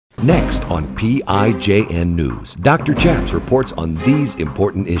Next on PIJN News, Dr. Chaps reports on these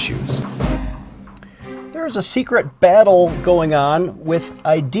important issues. There's a secret battle going on with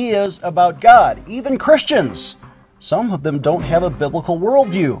ideas about God, even Christians. Some of them don't have a biblical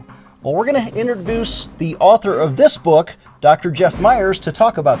worldview. Well, we're going to introduce the author of this book, Dr. Jeff Myers, to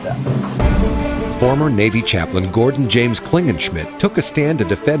talk about that. Former Navy chaplain Gordon James Klingenschmitt took a stand to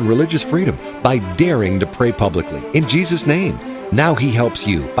defend religious freedom by daring to pray publicly in Jesus' name. Now he helps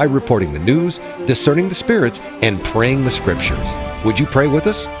you by reporting the news, discerning the spirits, and praying the scriptures. Would you pray with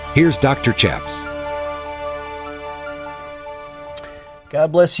us? Here's Dr. Chaps.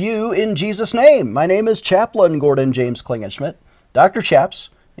 God bless you in Jesus' name. My name is Chaplain Gordon James Klingenschmitt, Dr.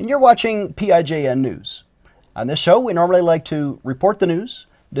 Chaps, and you're watching PIJN News. On this show, we normally like to report the news,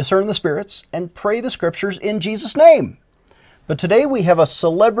 discern the spirits, and pray the scriptures in Jesus' name. But today we have a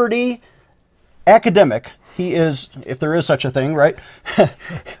celebrity academic. He is, if there is such a thing, right?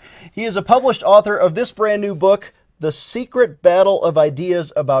 He is a published author of this brand new book, The Secret Battle of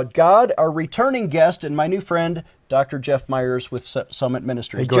Ideas About God, our returning guest and my new friend, Dr. Jeff Myers with Summit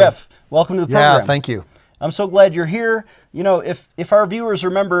Ministries. Hey, Jeff, welcome to the program. Yeah, thank you. I'm so glad you're here. You know, if our viewers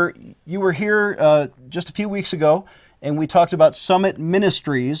remember, you were here just a few weeks ago, and we talked about Summit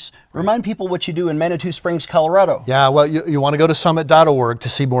Ministries. Remind people what you do in Manitou Springs, Colorado. Yeah, well, you want to go to summit.org to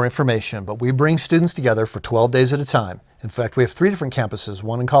see more information, but we bring students together for 12 days at a time. In fact, we have 3 different campuses,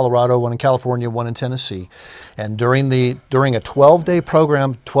 one in Colorado, one in California, one in Tennessee. And during a 12-day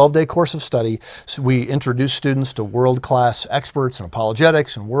program, 12-day course of study, we introduce students to world-class experts in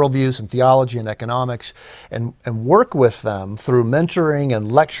apologetics and worldviews and theology and economics, and work with them through mentoring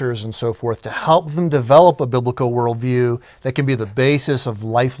and lectures and so forth to help them develop a biblical worldview that can be the basis of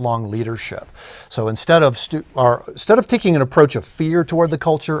lifelong leadership. So instead of taking an approach of fear toward the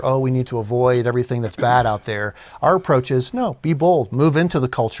culture, oh, we need to avoid everything that's bad out there, our approach is, no, be bold, move into the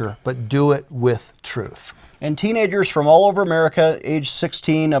culture, but do it with truth. And teenagers from all over America, age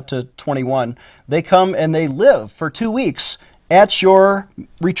 16 up to 21, they come and they live for 2 weeks at your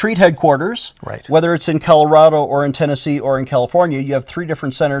retreat headquarters. Right. Whether it's in Colorado or in Tennessee or in California, you have 3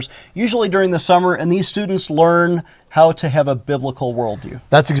 different centers, usually during the summer, and these students learn how to have a biblical worldview.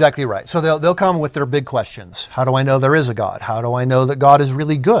 That's exactly right. So they'll come with their big questions. How do I know there is a God? How do I know that God is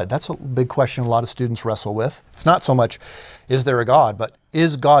really good? That's a big question a lot of students wrestle with. It's not so much, is there a God, but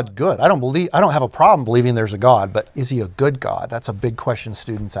is God good? I don't have a problem believing there's a God, but is he a good God? That's a big question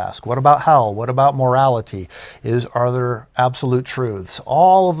students ask. What about hell? What about morality? Are there absolute truths?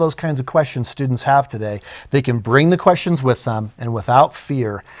 All of those kinds of questions students have today. They can bring the questions with them, and without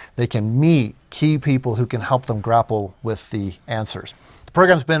fear, they can meet key people who can help them grapple with the answers. The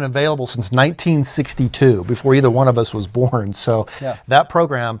program's been available since 1962, before either one of us was born. So yeah. That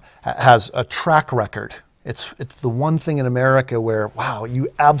program has a track record. It's the one thing in America where, wow, you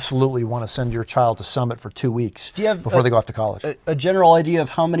absolutely want to send your child to Summit for 2 weeks before they go off to college. A general idea of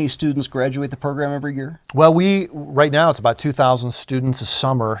how many students graduate the program every year? Well, right now it's about 2,000 students a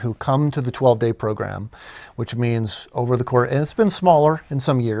summer who come to the 12-day program, which means over the course, and it's been smaller in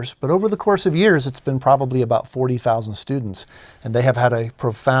some years, but over the course of years, it's been probably about 40,000 students, and they have had a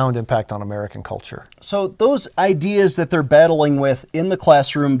profound impact on American culture. So those ideas that they're battling with in the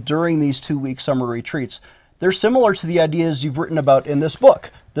classroom during these 2-week summer retreats, they're similar to the ideas you've written about in this book,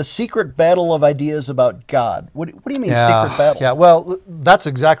 The Secret Battle of Ideas About God. What do you mean, secret battle? Yeah, well, that's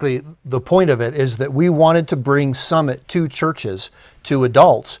exactly the point of it, is that we wanted to bring Summit to churches, to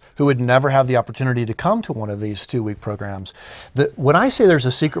adults who would never have the opportunity to come to one of these 2-week programs. When I say there's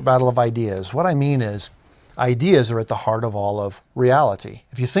a secret battle of ideas, what I mean is ideas are at the heart of all of reality.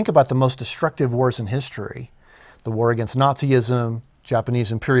 If you think about the most destructive wars in history, the war against Nazism,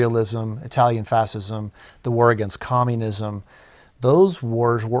 Japanese imperialism, Italian fascism, the war against communism, those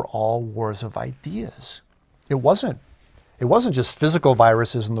wars were all wars of ideas. It wasn't just physical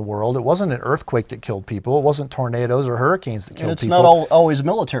viruses in the world. It wasn't an earthquake that killed people. It wasn't tornadoes or hurricanes that killed people. And it's not always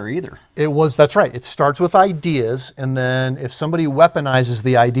military either. That's right. It starts with ideas, and then if somebody weaponizes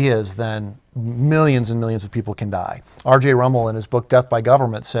the ideas, then millions and millions of people can die. R.J. Rummel, in his book Death by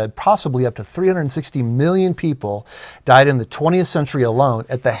Government, said possibly up to 360 million people died in the 20th century alone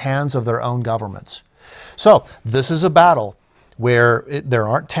at the hands of their own governments. So this is a battle where there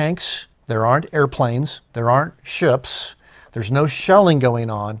aren't tanks, there aren't airplanes, there aren't ships, there's no shelling going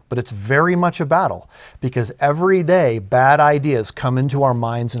on, but it's very much a battle because every day bad ideas come into our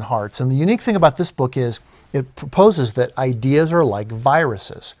minds and hearts. And the unique thing about this book is it proposes that ideas are like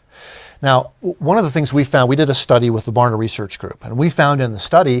viruses. Now, one of the things we found, we did a study with the Barna Research Group, and we found in the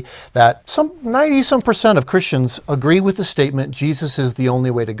study that 90% of Christians agree with the statement, Jesus is the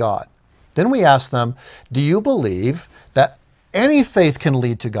only way to God. Then we asked them, do you believe that any faith can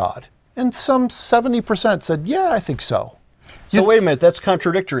lead to God. And some 70% said, yeah, I think so. So wait a minute, that's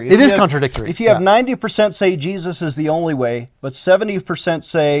contradictory. It is contradictory. If you have 90% say Jesus is the only way, but 70%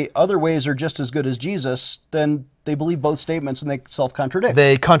 say other ways are just as good as Jesus, then they believe both statements and they self-contradict.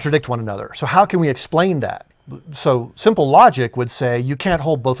 They contradict one another. So how can we explain that? So simple logic would say you can't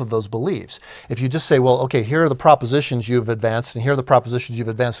hold both of those beliefs. If you just say, well, okay, here are the propositions you've advanced and here are the propositions you've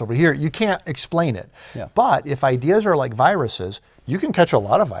advanced over here, you can't explain it. Yeah. But if ideas are like viruses, you can catch a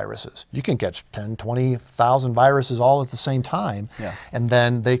lot of viruses. You can catch 10, 20,000 viruses all at the same time. Yeah. And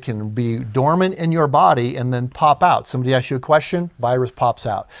then they can be dormant in your body and then pop out. Somebody asks you a question, virus pops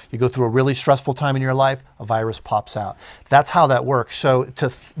out. You go through a really stressful time in your life, a virus pops out. That's how that works. So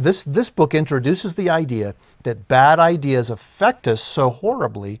this book introduces the idea that bad ideas affect us so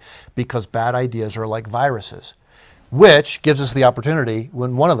horribly because bad ideas are like viruses, which gives us the opportunity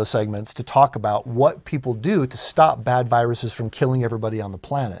in one of the segments to talk about what people do to stop bad viruses from killing everybody on the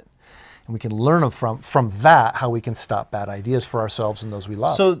planet. And we can learn from that how we can stop bad ideas for ourselves and those we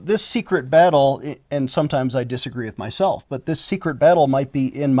love. So this secret battle, and sometimes I disagree with myself, but this secret battle might be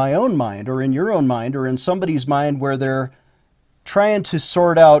in my own mind or in your own mind or in somebody's mind where they're trying to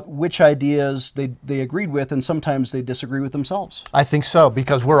sort out which ideas they agreed with, and sometimes they disagree with themselves. I think so,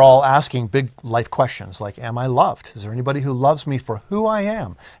 because we're all asking big life questions like, am I loved? Is there anybody who loves me for who I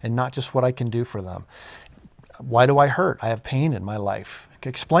am and not just what I can do for them? Why do I hurt? I have pain in my life.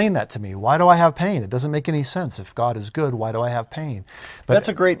 Explain that to me. Why do I have pain? It doesn't make any sense. If God is good, why do I have pain? But that's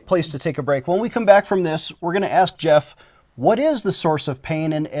a great place to take a break. When we come back from this, we're going to ask Jeff, what is the source of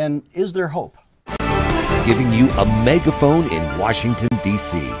pain and is there hope? Giving you a megaphone in Washington,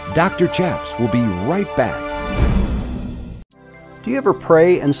 D.C. Dr. Chaps will be right back. Do you ever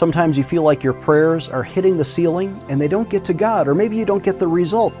pray and sometimes you feel like your prayers are hitting the ceiling and they don't get to God, or maybe you don't get the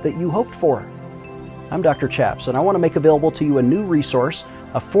result that you hoped for? I'm Dr. Chaps, and I want to make available to you a new resource,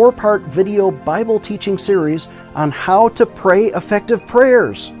 a 4-part video Bible teaching series on how to pray effective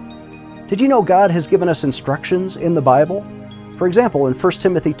prayers. Did you know God has given us instructions in the Bible? For example, in 1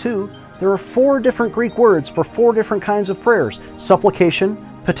 Timothy 2, there are 4 different Greek words for 4 different kinds of prayers: supplication,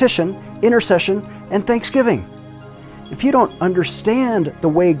 petition, intercession, and thanksgiving. If you don't understand the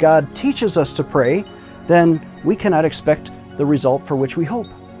way God teaches us to pray, then we cannot expect the result for which we hope.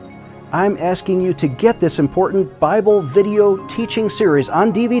 I'm asking you to get this important Bible video teaching series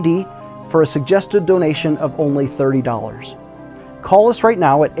on DVD for a suggested donation of only $30. Call us right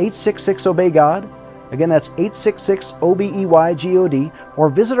now at 866-OBEY-GOD. Again, that's 866-OBEY-GOD, or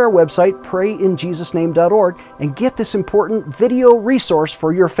visit our website, prayinjesusname.org, and get this important video resource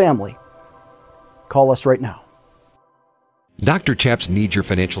for your family. Call us right now. Dr. Chaps needs your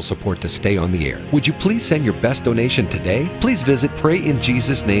financial support to stay on the air. Would you please send your best donation today? Please visit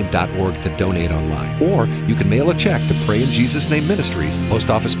prayinjesusname.org to donate online. Or you can mail a check to Pray in Jesus Name Ministries,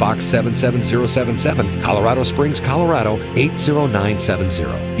 Post Office Box 77077, Colorado Springs, Colorado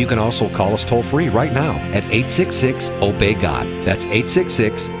 80970. You can also call us toll-free right now at 866-OBEY-GOD. That's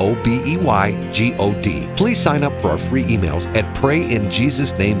 866-OBEY-GOD. Please sign up for our free emails at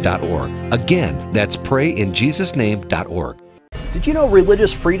prayinjesusname.org. Again, that's prayinjesusname.org. Did you know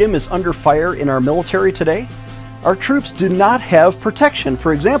religious freedom is under fire in our military today? Our troops do not have protection.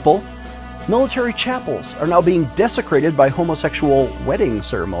 For example, military chapels are now being desecrated by homosexual wedding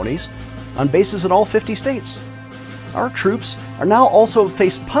ceremonies on bases in all 50 states. Our troops are now also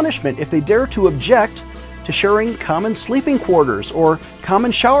face punishment if they dare to object to sharing common sleeping quarters or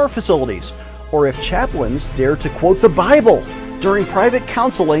common shower facilities, or if chaplains dare to quote the Bible during private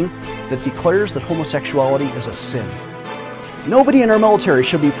counseling that declares that homosexuality is a sin. Nobody in our military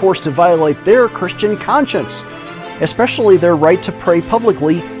should be forced to violate their Christian conscience, especially their right to pray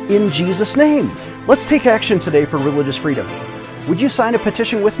publicly in Jesus' name. Let's take action today for religious freedom. Would you sign a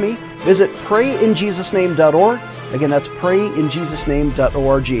petition with me? Visit prayinjesusname.org. Again, that's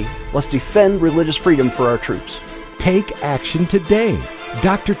prayinjesusname.org. Let's defend religious freedom for our troops. Take action today.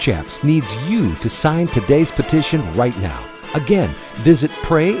 Dr. Chaps needs you to sign today's petition right now. Again, visit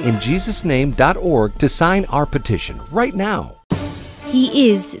prayinjesusname.org to sign our petition right now. He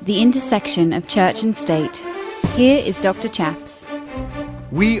is the intersection of church and state. Here is Dr. Chaps.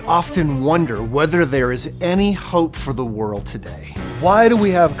 We often wonder whether there is any hope for the world today. Why do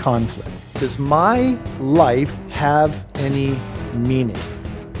we have conflict? Does my life have any meaning?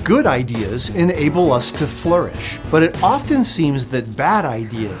 Good ideas enable us to flourish, but it often seems that bad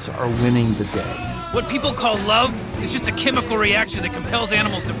ideas are winning the day. What people call love It's just a chemical reaction that compels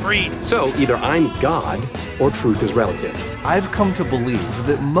animals to breed. So either I'm God or truth is relative. I've come to believe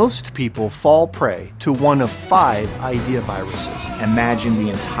that most people fall prey to one of 5 idea viruses. Imagine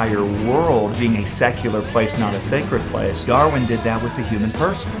the entire world being a secular place, not a sacred place. Darwin did that with the human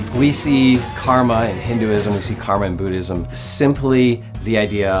person. We see karma in Hinduism, we see karma in Buddhism, simply the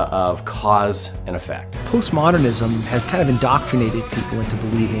idea of cause and effect. Postmodernism has kind of indoctrinated people into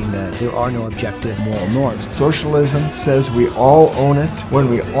believing that there are no objective moral norms. Socialism says we all own it. When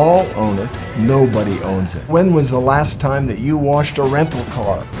we all own it, nobody owns it. When was the last time that you washed a rental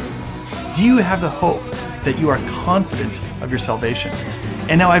car? Do you have the hope that you are confident of your salvation?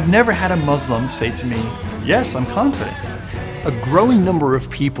 And now I've never had a Muslim say to me, yes, I'm confident. A growing number of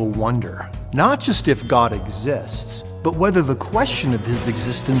people wonder, not just if God exists, but whether the question of his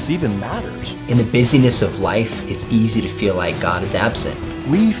existence even matters. In the busyness of life, it's easy to feel like God is absent.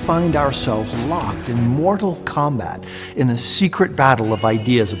 We find ourselves locked in mortal combat in a secret battle of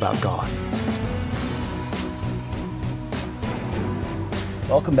ideas about God.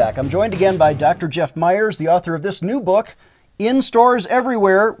 Welcome back. I'm joined again by Dr. Jeff Myers, the author of this new book, in stores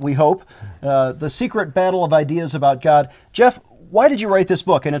everywhere, we hope, The Secret Battle of Ideas About God. Jeff, why did you write this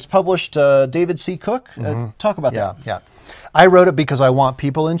book? And it's published David C. Cook. Talk about that. Yeah. I wrote it because I want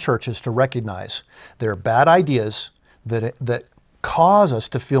people in churches to recognize there are bad ideas that cause us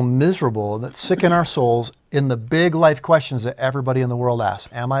to feel miserable, that sicken our souls in the big life questions that everybody in the world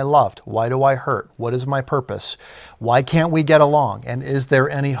asks. Am I loved? Why do I hurt? What is my purpose? Why can't we get along? And is there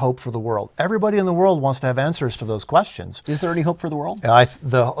any hope for the world? Everybody in the world wants to have answers to those questions. Is there any hope for the world?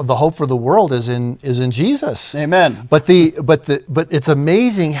 The hope for the world is in Jesus. Amen. But it's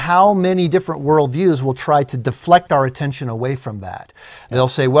amazing how many different worldviews will try to deflect our attention away from that. They'll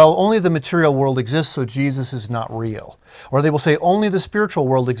say, well, only the material world exists, so Jesus is not real. Or they will say only the spiritual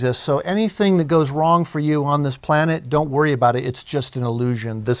world exists, so anything that goes wrong for you on this planet, don't worry about it, it's just an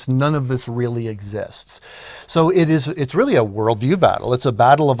illusion. None of this really exists. So it's really a worldview battle. It's a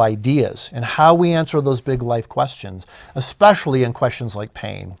battle of ideas and how we answer those big life questions, especially in questions like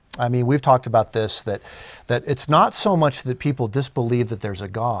pain. I mean, we've talked about this, that it's not so much that people disbelieve that there's a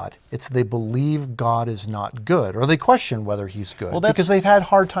God, it's they believe God is not good, or they question whether he's good, because they've had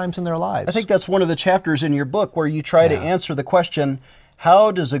hard times in their lives. I think that's one of the chapters in your book where you try to answer the question,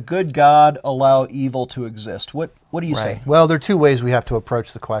 how does a good God allow evil to exist? What do you say? Well, there are 2 ways we have to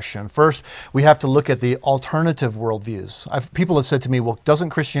approach the question. First, we have to look at the alternative worldviews. People have said to me, well,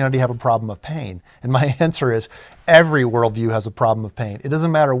 doesn't Christianity have a problem of pain? And my answer is, every worldview has a problem of pain. It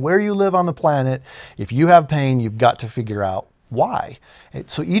doesn't matter where you live on the planet. If you have pain, you've got to figure out why.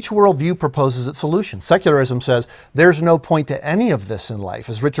 So each worldview proposes its solution. Secularism says there's no point to any of this in life.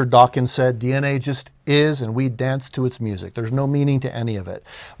 As Richard Dawkins said, DNA just is and we dance to its music. There's no meaning to any of it.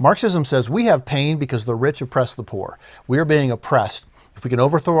 Marxism says we have pain because the rich oppress the poor. We're being oppressed. If we can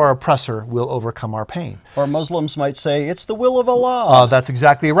overthrow our oppressor, we'll overcome our pain. Or Muslims might say it's the will of Allah. That's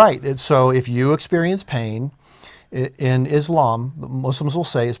exactly right. So if you experience pain in Islam, Muslims will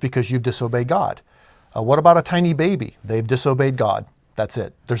say it's because you've disobeyed God. What about a tiny baby? They've disobeyed God. That's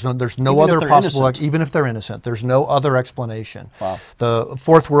it. There's no other possible, even if they're innocent, there's no other explanation. Wow. The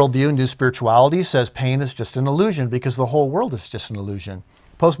fourth worldview, New Spirituality, says pain is just an illusion because the whole world is just an illusion.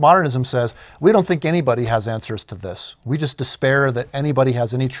 Postmodernism says, we don't think anybody has answers to this. We just despair that anybody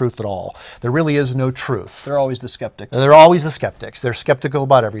has any truth at all. There really is no truth. They're always the skeptics. They're always the skeptics. They're skeptical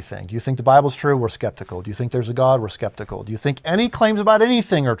about everything. Do you think the Bible's true? We're skeptical. Do you think there's a God? We're skeptical. Do you think any claims about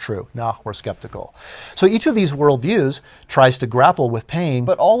anything are true? No, we're skeptical. So each of these worldviews tries to grapple with pain,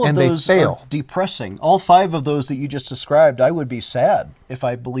 but all of those they fail. Are depressing. All 5 of those that you just described, I would be sad if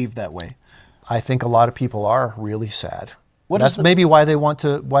I believed that way. I think a lot of people are really sad. That's maybe why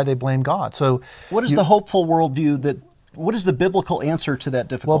they blame God. So what is the hopeful worldview what is the biblical answer to that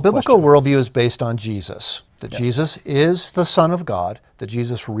difficult question? Well, biblical worldview is based on Jesus, that Jesus is the Son of God, that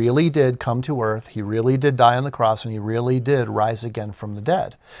Jesus really did come to earth, he really did die on the cross, and he really did rise again from the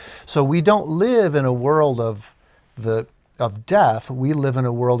dead. So we don't live in a world of death, we live in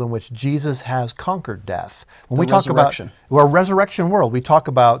a world in which Jesus has conquered death. When we talk about a resurrection world, we talk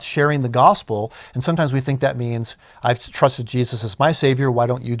about sharing the gospel, and sometimes we think that means I've trusted Jesus as my Savior, why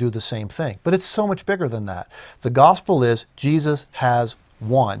don't you do the same thing? But it's so much bigger than that. The gospel is Jesus has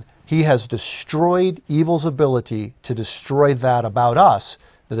won. He has destroyed evil's ability to destroy that about us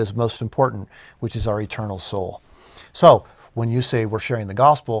that is most important, which is our eternal soul. So when you say we're sharing the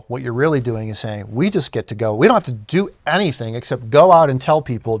gospel, what you're really doing is saying we just get to go. We don't have to do anything except go out and tell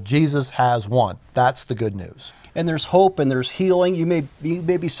people Jesus has won. That's the good news. And there's hope and there's healing. You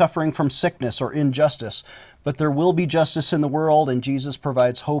may be suffering from sickness or injustice, but there will be justice in the world, and Jesus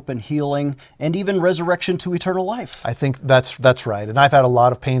provides hope and healing and even resurrection to eternal life. I think that's right. And I've had a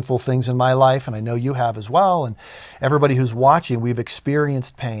lot of painful things in my life, and I know you have as well. And everybody who's watching, we've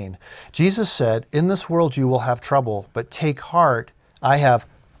experienced pain. Jesus said, in this world you will have trouble, but take heart, I have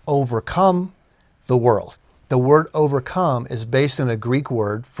overcome the world. The word overcome is based on a Greek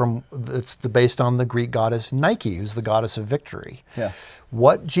word based on the Greek goddess Nike, who's the goddess of victory. Yeah.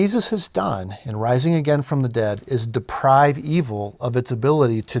 What Jesus has done in rising again from the dead is deprive evil of its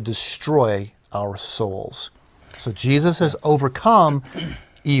ability to destroy our souls. So Jesus has overcome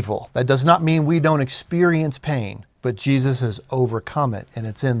evil. That does not mean we don't experience pain, but Jesus has overcome it, and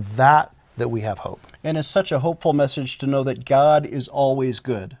it's in that we have hope. And it's such a hopeful message to know that God is always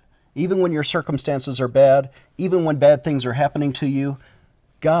good. Even when your circumstances are bad, even when bad things are happening to you,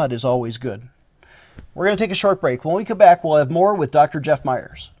 God is always good. We're going to take a short break. When we come back, we'll have more with Dr. Jeff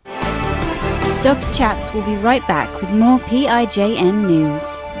Myers. Dr. Chaps will be right back with more PIJN news.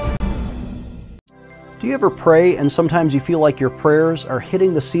 Do you ever pray and sometimes you feel like your prayers are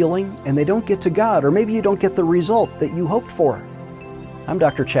hitting the ceiling and they don't get to God, or maybe you don't get the result that you hoped for? I'm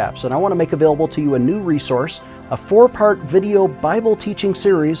Dr. Chaps, and I want to make available to you a new resource, a 4-part video Bible teaching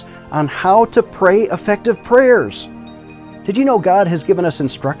series on how to pray effective prayers. Did you know God has given us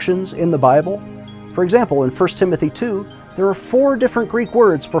instructions in the Bible? For example, in 1 Timothy 2, there are 4 different Greek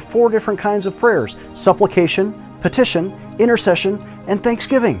words for 4 different kinds of prayers: supplication, petition, intercession, and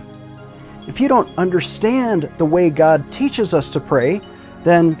thanksgiving. If you don't understand the way God teaches us to pray,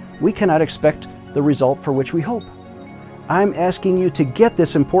 then we cannot expect the result for which we hope. I'm asking you to get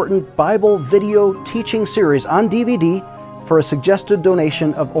this important Bible video teaching series on DVD for a suggested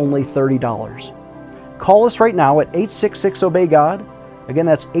donation of only $30. Call us right now at 866-OBEY-GOD. Again,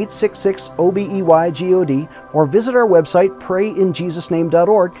 that's 866-OBEY-GOD, or visit our website,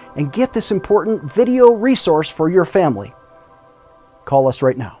 prayinjesusname.org, and get this important video resource for your family. Call us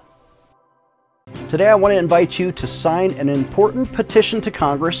right now. Today I want to invite you to sign an important petition to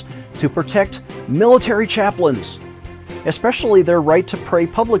Congress to protect military chaplains, especially their right to pray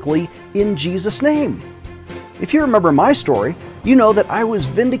publicly in Jesus' name. If you remember my story, you know that I was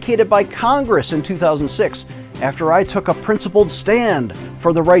vindicated by Congress in 2006 after I took a principled stand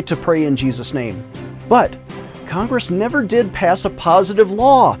for the right to pray in Jesus' name. But Congress never did pass a positive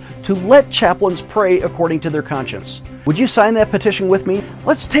law to let chaplains pray according to their conscience. Would you sign that petition with me?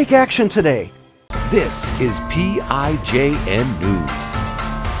 Let's take action today. This is PIJN News.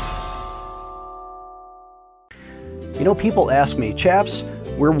 You know, people ask me, Chaps,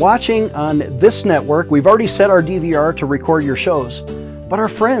 we're watching on this network. We've already set our DVR to record your shows, but our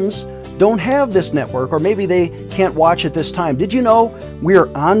friends don't have this network, or maybe they can't watch at this time. Did you know we are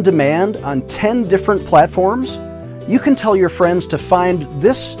on demand on 10 different platforms? You can tell your friends to find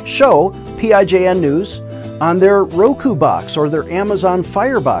this show, PIJN News, on their Roku box or their Amazon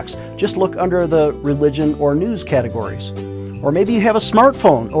Fire box. Just look under the religion or news categories. Or maybe you have a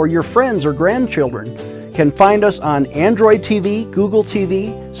smartphone, or your friends or grandchildren can find us on Android TV, Google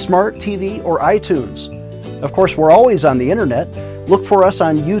TV, Smart TV, or iTunes. Of course, we're always on the internet. Look for us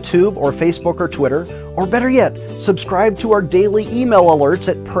on YouTube or Facebook or Twitter, or better yet, subscribe to our daily email alerts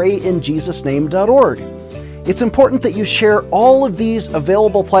at prayinjesusname.org. It's important that you share all of these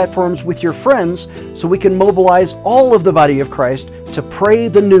available platforms with your friends so we can mobilize all of the body of Christ to pray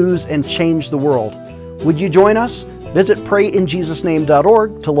the news and change the world. Would you join us? Visit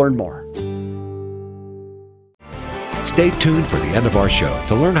prayinjesusname.org to learn more. Stay tuned for the end of our show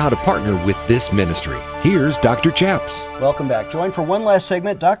to learn how to partner with this ministry. Here's Dr. Chaps. Welcome back. Joined for one last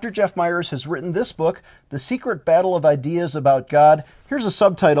segment, Dr. Jeff Myers has written this book, The Secret Battle of Ideas About God. Here's a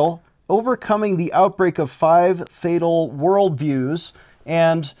subtitle, Overcoming the Outbreak of 5 Fatal Worldviews.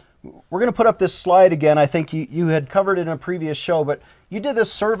 And we're going to put up this slide again. I think you had covered it in a previous show, but you did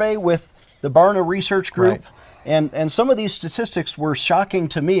this survey with the Barna Research Group. Right. And some of these statistics were shocking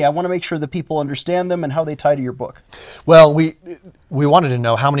to me. I want to make sure that people understand them and how they tie to your book. Well, we wanted to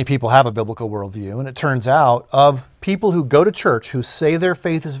know how many people have a biblical worldview, and it turns out of people who go to church who say their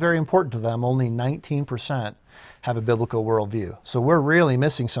faith is very important to them, only 19% have a biblical worldview. So we're really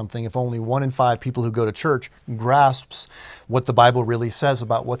missing something if only 1 in 5 people who go to church grasps what the Bible really says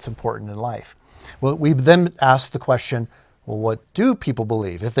about what's important in life. Well, we then asked the question, well, what do people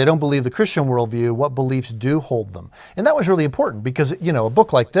believe? If they don't believe the Christian worldview, what beliefs do hold them? And that was really important because, you know, a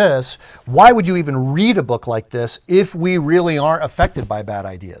book like this, why would you even read a book like this if we really aren't affected by bad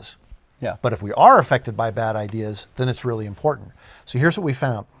ideas? Yeah. But if we are affected by bad ideas, then it's really important. So here's what we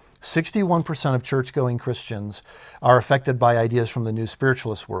found. 61% of church-going Christians are affected by ideas from the New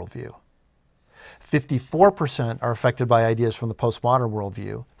Spiritualist worldview. 54% are affected by ideas from the postmodern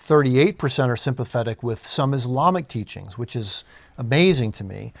worldview. 38% are sympathetic with some Islamic teachings, which is amazing to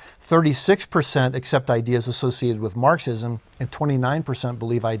me. 36% accept ideas associated with Marxism, and 29%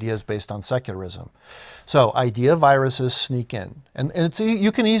 believe ideas based on secularism. So idea viruses sneak in. And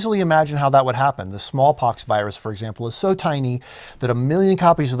you can easily imagine how that would happen. The smallpox virus, for example, is so tiny that 1 million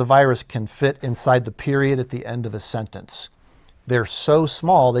copies of the virus can fit inside the period at the end of a sentence. They're so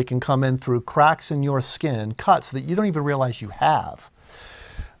small they can come in through cracks in your skin, cuts that you don't even realize you have.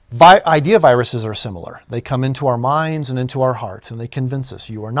 Idea viruses are similar. They come into our minds and into our hearts, and they convince us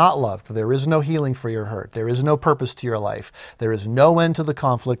you are not loved. There is no healing for your hurt. There is no purpose to your life. There is no end to the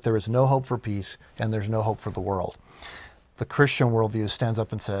conflict. There is no hope for peace, and there's no hope for the world. The Christian worldview stands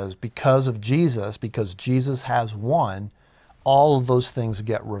up and says, because of Jesus, because Jesus has won, all of those things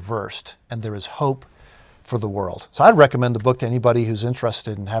get reversed, and there is hope for the world. So I'd recommend the book to anybody who's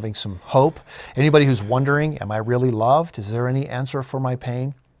interested in having some hope, anybody who's wondering, am I really loved? Is there any answer for my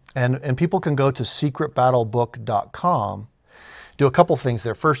pain? And people can go to secretbattlebook.com, do a couple things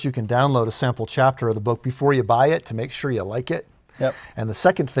there. First, you can download a sample chapter of the book before you buy it to make sure you like it. Yep. And the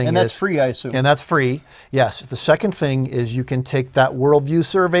second thing and that's free, I assume. And that's free, yes. The second thing is you can take that worldview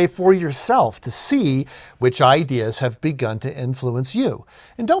survey for yourself to see which ideas have begun to influence you.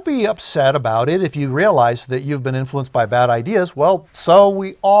 And don't be upset about it if you realize that you've been influenced by bad ideas. Well, so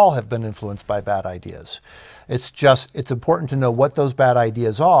we all have been influenced by bad ideas. It's important to know what those bad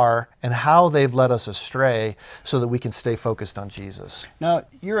ideas are and how they've led us astray so that we can stay focused on Jesus. Now,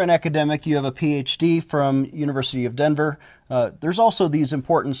 you're an academic. You have a PhD from University of Denver. There's also these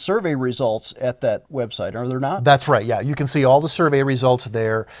important survey results at that website, are there not? That's right, yeah. You can see all the survey results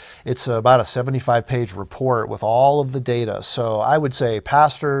there. It's about a 75-page report with all of the data. So I would say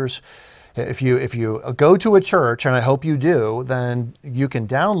pastors, if you go to a church, and I hope you do, then you can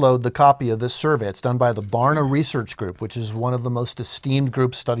download the copy of this survey. It's done by the Barna Research Group, which is one of the most esteemed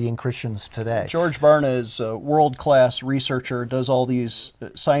groups studying Christians today. George Barna is a world-class researcher, does all these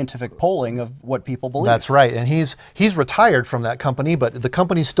scientific polling of what people believe. That's right, and he's retired from that company, but the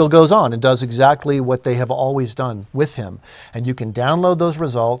company still goes on and does exactly what they have always done with him. And you can download those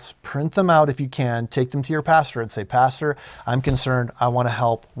results, print them out if you can, take them to your pastor and say, Pastor, I'm concerned, I want to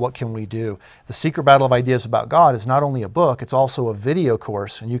help, what can we do? The Secret Battle of Ideas About God is not only a book, it's also a video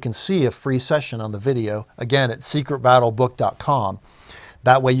course, and you can see a free session on the video, again, at secretbattlebook.com.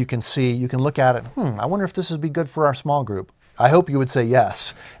 That way you can look at it, I wonder if this would be good for our small group. I hope you would say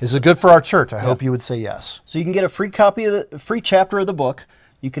yes. Is it good for our church? I hope you would say yes. So you can get a free copy of the free chapter of the book.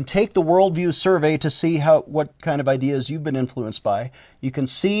 You can take the worldview survey to see what kind of ideas you've been influenced by. You can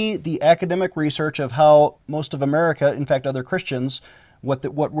see the academic research of how most of America, in fact other Christians, what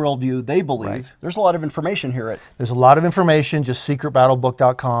worldview they believe. Right. There's a lot of information here. There's a lot of information, just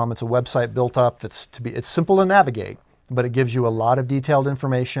secretbattlebook.com. It's a website built up it's simple to navigate, but it gives you a lot of detailed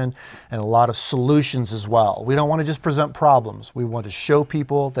information and a lot of solutions as well. We don't want to just present problems. We want to show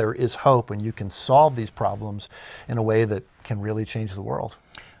people there is hope and you can solve these problems in a way that can really change the world.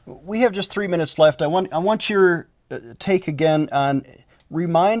 We have just 3 minutes left. I want your take again on,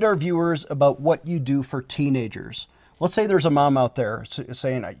 remind our viewers about what you do for teenagers. Let's say there's a mom out there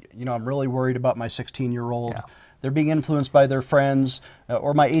saying, I'm really worried about my 16-year-old. Yeah. They're being influenced by their friends,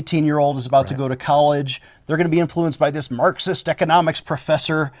 or my 18-year-old is about to go to college. They're going to be influenced by this Marxist economics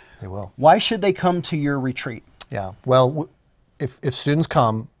professor. They will. Why should they come to your retreat? Yeah, well, if students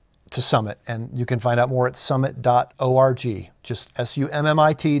come to Summit, and you can find out more at summit.org, just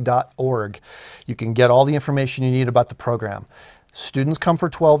summit.org. You can get all the information you need about the program. Students come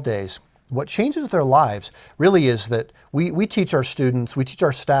for 12 days. What changes their lives really is that we teach our students, we teach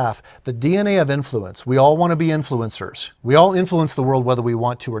our staff the DNA of influence. We all want to be influencers. We all influence the world whether we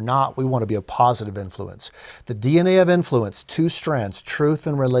want to or not. We want to be a positive influence. The DNA of influence, 2 strands, truth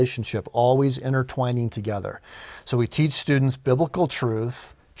and relationship, always intertwining together. So we teach students biblical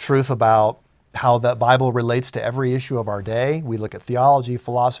truth about how the Bible relates to every issue of our day. We look at theology,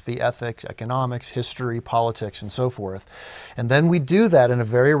 philosophy, ethics, economics, history, politics, and so forth. And then we do that in a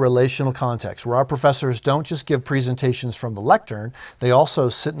very relational context where our professors don't just give presentations from the lectern, they also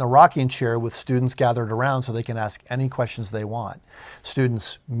sit in a rocking chair with students gathered around so they can ask any questions they want.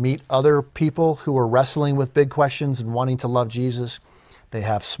 Students meet other people who are wrestling with big questions and wanting to love Jesus. They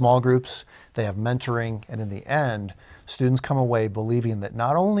have small groups, they have mentoring, and in the end, students come away believing that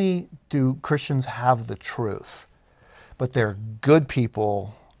not only do Christians have the truth, but they're good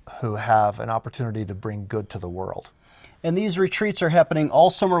people who have an opportunity to bring good to the world. And these retreats are happening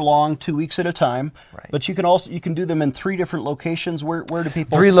all summer long, 2 weeks at a time. Right. But you can do them in 3 different locations. Where do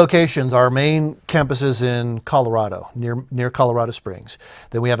people? 3 locations. Our main campus is in Colorado, near Colorado Springs.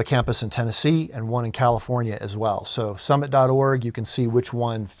 Then we have a campus in Tennessee and one in California as well. So summit.org, you can see which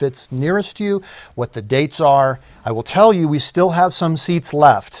one fits nearest you, what the dates are. I will tell you, we still have some seats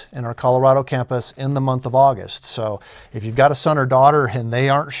left in our Colorado campus in the month of August. So if you've got a son or daughter and they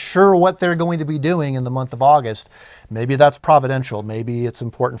aren't sure what they're going to be doing in the month of August, maybe that's providential. Maybe it's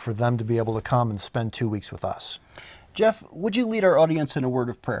important for them to be able to come and spend 2 weeks with us. Jeff, would you lead our audience in a word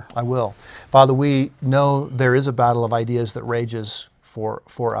of prayer? I will. Father, we know there is a battle of ideas that rages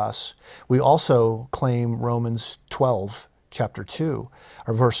for us. We also claim Romans 12, chapter 2,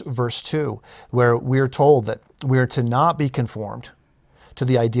 or verse 2, where we're told that we're to not be conformed to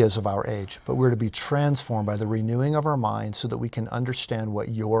the ideas of our age, but we're to be transformed by the renewing of our minds so that we can understand what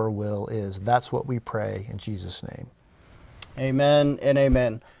your will is. That's what we pray in Jesus' name. Amen and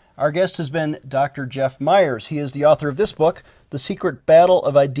amen. Our guest has been Dr. Jeff Myers. He is the author of this book, The Secret Battle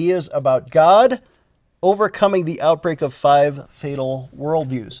of Ideas About God, Overcoming the Outbreak of 5 Fatal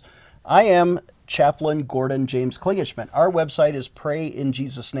Worldviews. I am Chaplain Gordon James Klingenschmitt. Our website is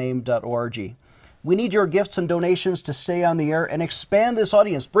prayinjesusname.org. We need your gifts and donations to stay on the air and expand this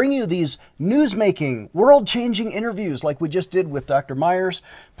audience, bring you these news-making, world-changing interviews like we just did with Dr. Myers.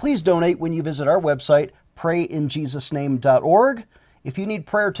 Please donate when you visit our website, prayinjesusname.org. If you need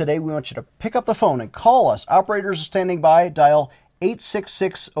prayer today, we want you to pick up the phone and call us. Operators are standing by. Dial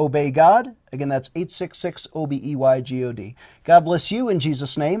 866-OBEY-GOD. Again, that's 866-OBEYGOD. God bless you in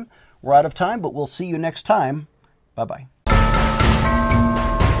Jesus' name. We're out of time, but we'll see you next time. Bye-bye.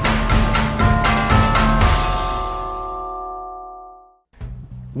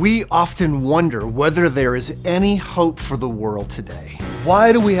 We often wonder whether there is any hope for the world today.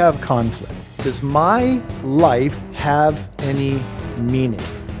 Why do we have conflict? Does my life have any meaning?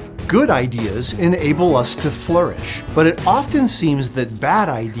 Good ideas enable us to flourish, but it often seems that bad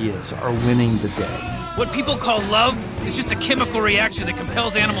ideas are winning the day. What people call love is just a chemical reaction that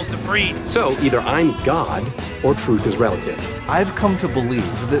compels animals to breed. So either I'm God or truth is relative. I've come to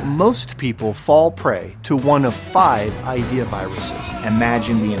believe that most people fall prey to one of 5 idea viruses.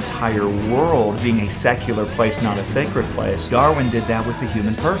 Imagine the entire world being a secular place, not a sacred place. Darwin did that with the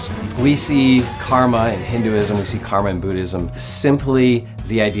human person. We see karma in Hinduism, we see karma in Buddhism, simply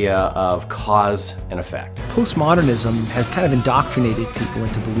the idea of cause and effect. Postmodernism has kind of indoctrinated people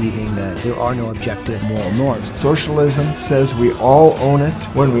into believing that there are no objective moral norms. Socialism says we all own it.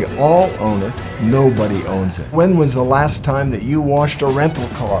 When we all own it, nobody owns it. When was the last time that you washed a rental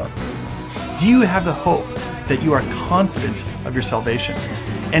car? Do you have the hope that you are confident of your salvation?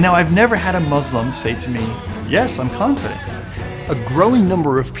 And now I've never had a Muslim say to me, yes, I'm confident. A growing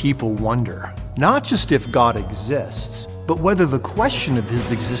number of people wonder, not just if God exists, but whether the question of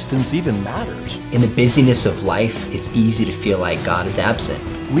his existence even matters. In the busyness of life, it's easy to feel like God is absent.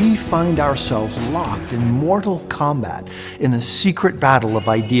 We find ourselves locked in mortal combat in a secret battle of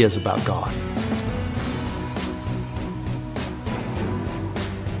ideas about God.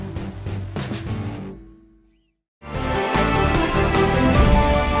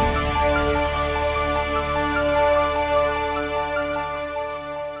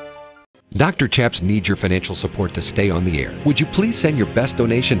 Dr. Chaps needs your financial support to stay on the air. Would you please send your best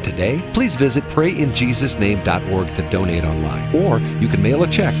donation today? Please visit prayinjesusname.org to donate online. Or you can mail a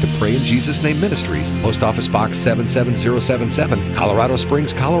check to Pray in Jesus Name Ministries, Post Office Box 77077, Colorado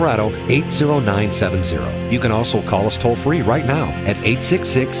Springs, Colorado 80970. You can also call us toll-free right now at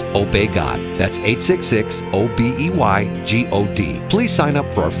 866-OBEY-GOD. That's 866-OBEYGOD. Please sign up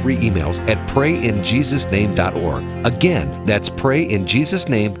for our free emails at prayinjesusname.org. Again, that's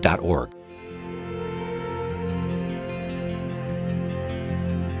prayinjesusname.org.